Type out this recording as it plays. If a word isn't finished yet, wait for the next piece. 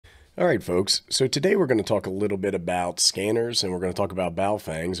All right, folks. So today we're going to talk a little bit about scanners, and we're going to talk about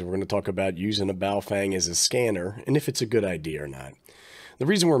Baofengs, and we're going to talk about using a Baofeng as a scanner and if it's a good idea or not. The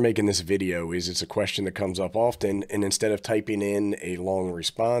reason we're making this video is it's a question that comes up often, and instead of typing in a long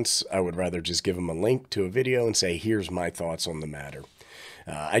response, I would rather just give them a link to a video and say, here's my thoughts on the matter.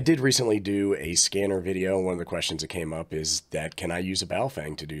 I did recently do a scanner video. One of the questions that came up is that, can I use a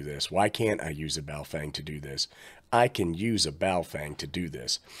Baofeng to do this? Why can't I use a Baofeng to do this? I can use a Baofeng to do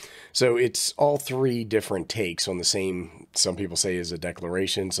this. So it's all three different takes on the same, some people say as a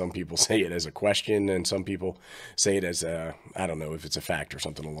declaration, some people say it as a question, and some people say it as a, I don't know if it's a fact or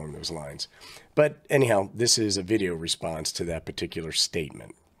something along those lines. But anyhow, this is a video response to that particular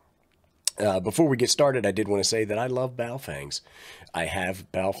statement. Before we get started, I did want to say that I love Baofengs. I have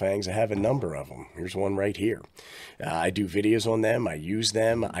Baofengs. I have a number of them. Here's one right here. I do videos on them. I use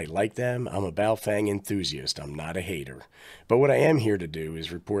them. I like them. I'm a Baofeng enthusiast. I'm not a hater. But what I am here to do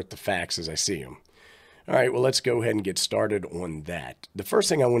is report the facts as I see them. All right, well, let's go ahead and get started on that. The first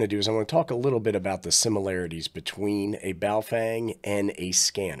thing I want to do is I want to talk a little bit about the similarities between a Baofeng and a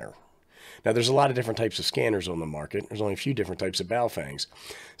scanner. Now, there's a lot of different types of scanners on the market. There's only a few different types of Baofengs.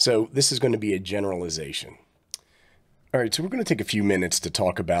 So this is going to be a generalization. All right, so we're going to take a few minutes to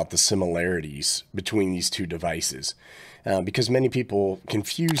talk about the similarities between these two devices because many people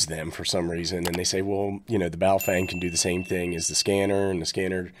confuse them for some reason, and they say, well, you know, the Baofeng can do the same thing as the scanner, and the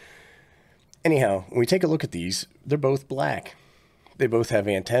scanner. Anyhow, when we take a look at these, they're both black. They both have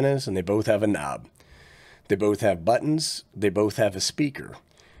antennas, and they both have a knob. They both have buttons. They both have a speaker.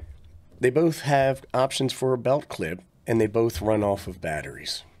 They both have options for a belt clip, and they both run off of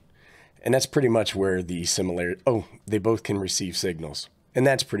batteries. And that's pretty much where the similarity, they both can receive signals. And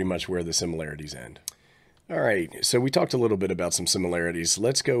that's pretty much where the similarities end. All right, so we talked a little bit about some similarities.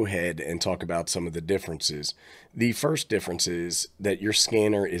 Let's go ahead and talk about some of the differences. The first difference is that your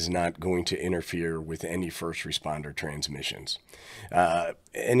scanner is not going to interfere with any first responder transmissions.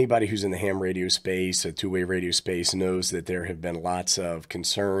 Anybody who's in the ham radio space, a two-way radio space, knows that there have been lots of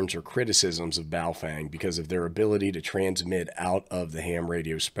concerns or criticisms of Baofeng because of their ability to transmit out of the ham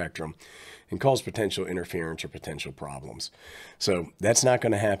radio spectrum and cause potential interference or potential problems. So that's not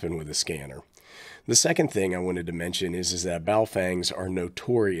going to happen with a scanner. The second thing I wanted to mention is that Baofengs are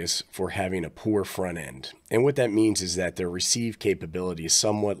notorious for having a poor front end. And what that means is that their receive capability is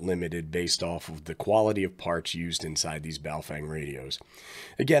somewhat limited based off of the quality of parts used inside these Baofeng radios.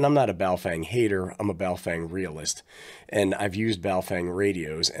 Again, I'm not a Baofeng hater, I'm a Baofeng realist. And I've used Baofeng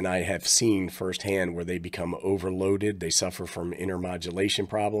radios, and I have seen firsthand where they become overloaded, they suffer from intermodulation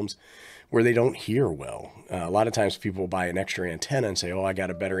problems, where they don't hear well. A lot of times people buy an extra antenna and say, oh, I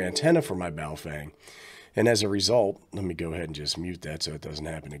got a better antenna for my Baofeng. And as a result, let me go ahead and just mute that so it doesn't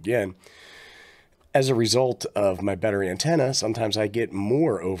happen again. As a result of my better antenna, sometimes I get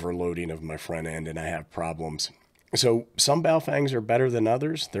more overloading of my front end and I have problems. So some Baofengs are better than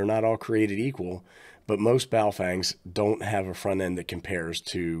others. They're not all created equal, but most Baofengs don't have a front end that compares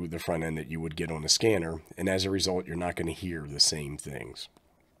to the front end that you would get on a scanner. And as a result, you're not going to hear the same things.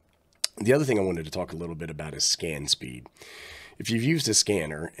 The other thing I wanted to talk a little bit about is scan speed. If you've used a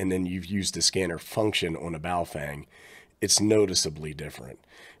scanner and then you've used the scanner function on a Baofeng, it's noticeably different.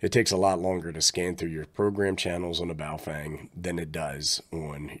 It takes a lot longer to scan through your program channels on a Baofeng than it does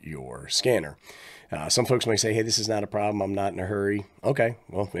on your scanner. Some folks may say, hey, this is not a problem. I'm not in a hurry. Okay,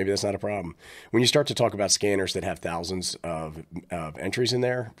 well, maybe that's not a problem. When you start to talk about scanners that have thousands of entries in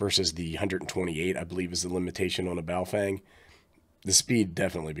there versus the 128, I believe is the limitation on a Baofeng, the speed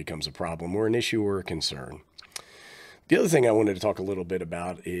definitely becomes a problem or an issue or a concern. The other thing I wanted to talk a little bit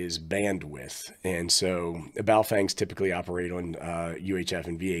about is bandwidth. And so Baofengs typically operate on UHF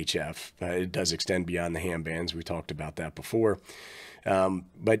and VHF. It does extend beyond the ham bands. We talked about that before.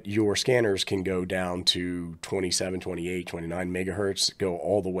 But your scanners can go down to 27, 28, 29 megahertz, go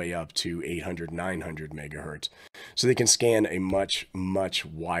all the way up to 800, 900 megahertz. So they can scan a much, much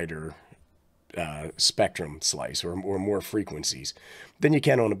wider spectrum slice or more frequencies than you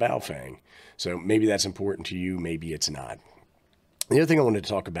can on a Baofeng. So maybe that's important to you, maybe it's not. The other thing I wanted to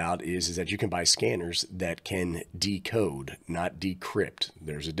talk about is that you can buy scanners that can decode, not decrypt.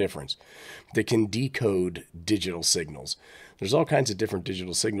 There's a difference. That can decode digital signals. There's all kinds of different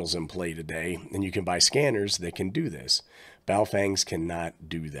digital signals in play today, and you can buy scanners that can do this. Baofengs cannot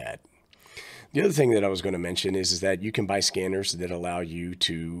do that. The other thing that I was going to mention is that you can buy scanners that allow you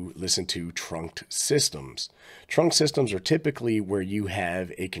to listen to trunked systems. Trunk systems are typically where you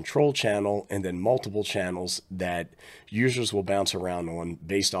have a control channel and then multiple channels that users will bounce around on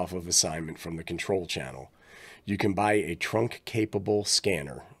based off of assignment from the control channel. You can buy a trunk-capable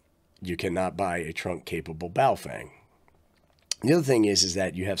scanner. You cannot buy a trunk-capable Baofeng. The other thing is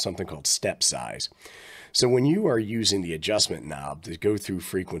that you have something called step size. So when you are using the adjustment knob to go through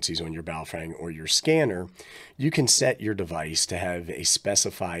frequencies on your Baofeng or your scanner, you can set your device to have a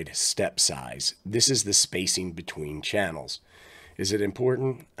specified step size. This is the spacing between channels. Is it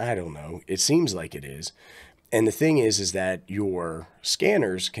important? I don't know. It seems like it is. And the thing is that your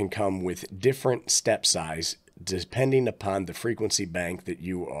scanners can come with different step size depending upon the frequency bank that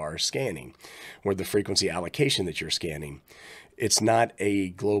you are scanning or the frequency allocation that you're scanning. It's not a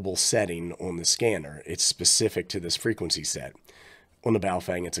global setting on the scanner. It's specific to this frequency set. On the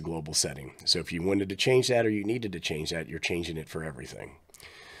Baofeng, it's a global setting. So if you wanted to change that or you needed to change that, you're changing it for everything.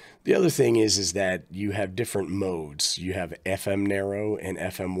 The other thing is that you have different modes. You have FM narrow and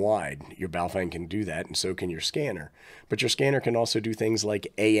FM wide. Your Baofeng can do that, and so can your scanner. But your scanner can also do things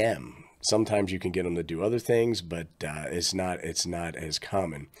like AM. Sometimes you can get them to do other things, but it's not as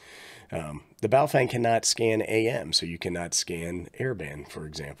common. The Baofeng cannot scan AM, so you cannot scan airband, for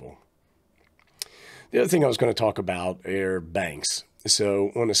example. The other thing I was going to talk about are banks.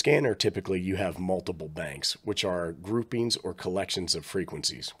 So on a scanner, typically you have multiple banks, which are groupings or collections of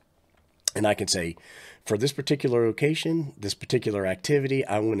frequencies. And I can say, for this particular location, this particular activity,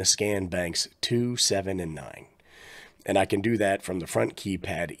 I want to scan banks 2, 7, and 9. And I can do that from the front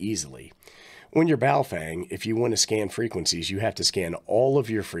keypad easily. On your Baofeng, if you want to scan frequencies, you have to scan all of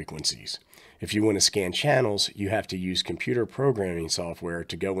your frequencies. If you want to scan channels, you have to use computer programming software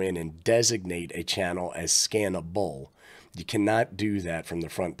to go in and designate a channel as scannable. You cannot do that from the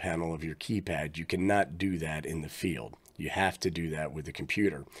front panel of your keypad. You cannot do that in the field. You have to do that with the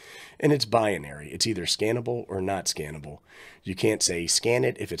computer. And it's binary. It's either scannable or not scannable. You can't say scan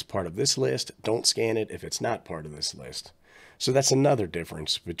it if it's part of this list, don't scan it if it's not part of this list. So that's another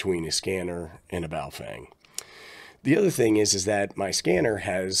difference between a scanner and a Baofeng. The other thing is that my scanner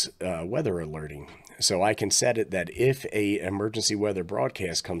has weather alerting. So I can set it that if an emergency weather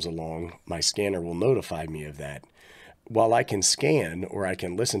broadcast comes along, my scanner will notify me of that. While I can scan or I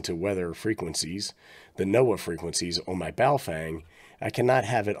can listen to weather frequencies, the NOAA frequencies on my Baofeng, I cannot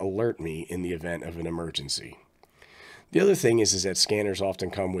have it alert me in the event of an emergency. The other thing is that scanners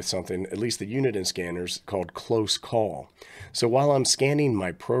often come with something, at least the unit in scanners, called close call. So while I'm scanning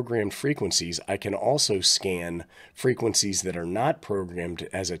my programmed frequencies, I can also scan frequencies that are not programmed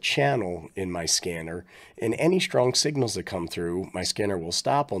as a channel in my scanner, and any strong signals that come through, my scanner will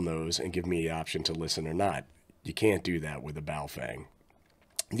stop on those and give me the option to listen or not. You can't do that with a Baofeng.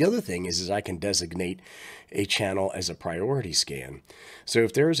 The other thing is I can designate a channel as a priority scan. So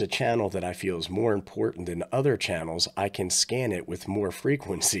if there is a channel that I feel is more important than other channels, I can scan it with more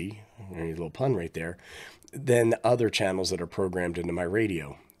frequency, a little pun right there, than other channels that are programmed into my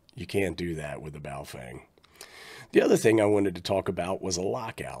radio. You can't do that with a Baofeng. The other thing I wanted to talk about was a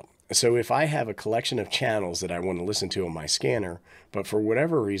lockout. So if I have a collection of channels that I want to listen to on my scanner, but for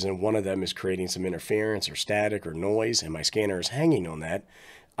whatever reason, one of them is creating some interference or static or noise, and my scanner is hanging on that,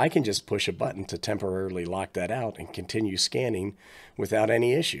 I can just push a button to temporarily lock that out and continue scanning without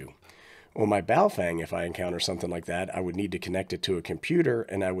any issue. On my Baofeng, if I encounter something like that, I would need to connect it to a computer,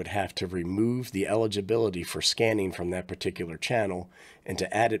 and I would have to remove the eligibility for scanning from that particular channel. And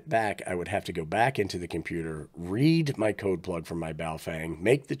to add it back, I would have to go back into the computer, read my code plug from my Baofeng,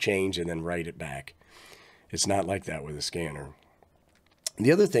 make the change, and then write it back. It's not like that with a scanner.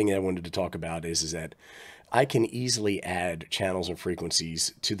 The other thing I wanted to talk about is that I can easily add channels and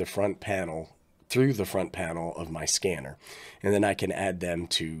frequencies to the front panel through the front panel of my scanner. And then I can add them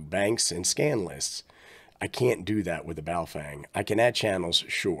to banks and scan lists. I can't do that with a Baofeng. I can add channels,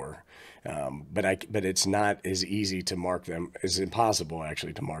 sure, but it's not as easy to mark them, it's impossible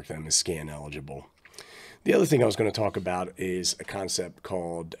actually to mark them as scan eligible. The other thing I was going to talk about is a concept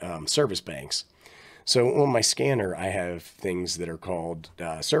called service banks. So on my scanner, I have things that are called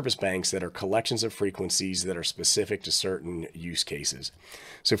service banks that are collections of frequencies that are specific to certain use cases.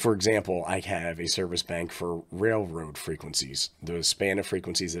 So for example, I have a service bank for railroad frequencies, the span of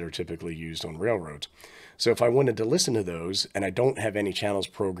frequencies that are typically used on railroads. So if I wanted to listen to those and I don't have any channels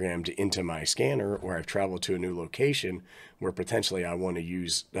programmed into my scanner, or I've traveled to a new location where potentially I want to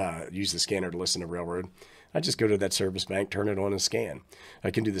use the scanner to listen to railroad, I just go to that service bank, turn it on, and scan.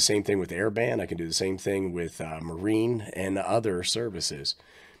 I can do the same thing with airband. I can do the same thing with marine and other services.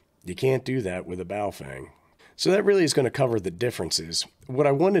 You can't do that with a Baofeng. So that really is going to cover the differences. What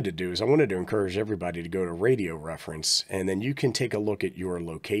I wanted to do is I wanted to encourage everybody to go to Radio Reference, and then you can take a look at your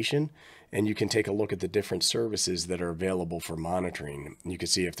location, and you can take a look at the different services that are available for monitoring. You can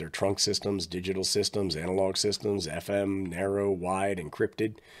see if they're trunk systems, digital systems, analog systems, FM, narrow, wide,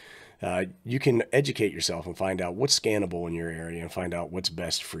 encrypted. You can educate yourself and find out what's scannable in your area and find out what's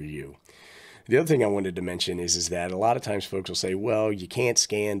best for you. The other thing I wanted to mention is that a lot of times folks will say, well, you can't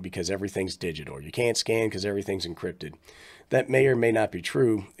scan because everything's digital. You can't scan because everything's encrypted. That may or may not be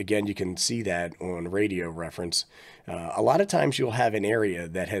true. Again, you can see that on radio reference. A lot of times you'll have an area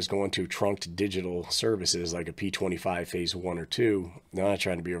that has gone to trunked digital services like a P25 phase 1 or 2. Now, I'm not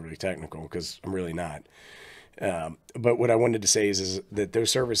trying to be overly technical because I'm really not. But what I wanted to say is that those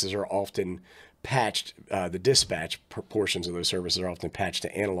services are often patched, the dispatch portions of those services are often patched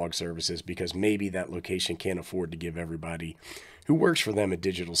to analog services because maybe that location can't afford to give everybody who works for them a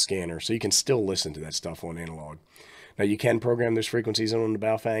digital scanner. So you can still listen to that stuff on analog. Now, you can program those frequencies on the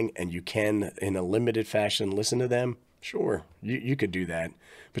Baofeng, and you can, in a limited fashion, listen to them. Sure, you could do that,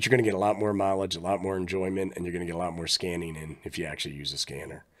 but you're going to get a lot more mileage, a lot more enjoyment, and you're going to get a lot more scanning in if you actually use a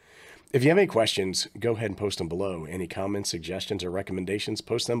scanner. If you have any questions, go ahead and post them below. Any comments, suggestions, or recommendations,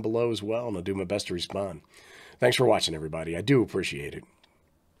 post them below as well, and I'll do my best to respond. Thanks for watching, everybody. I do appreciate it.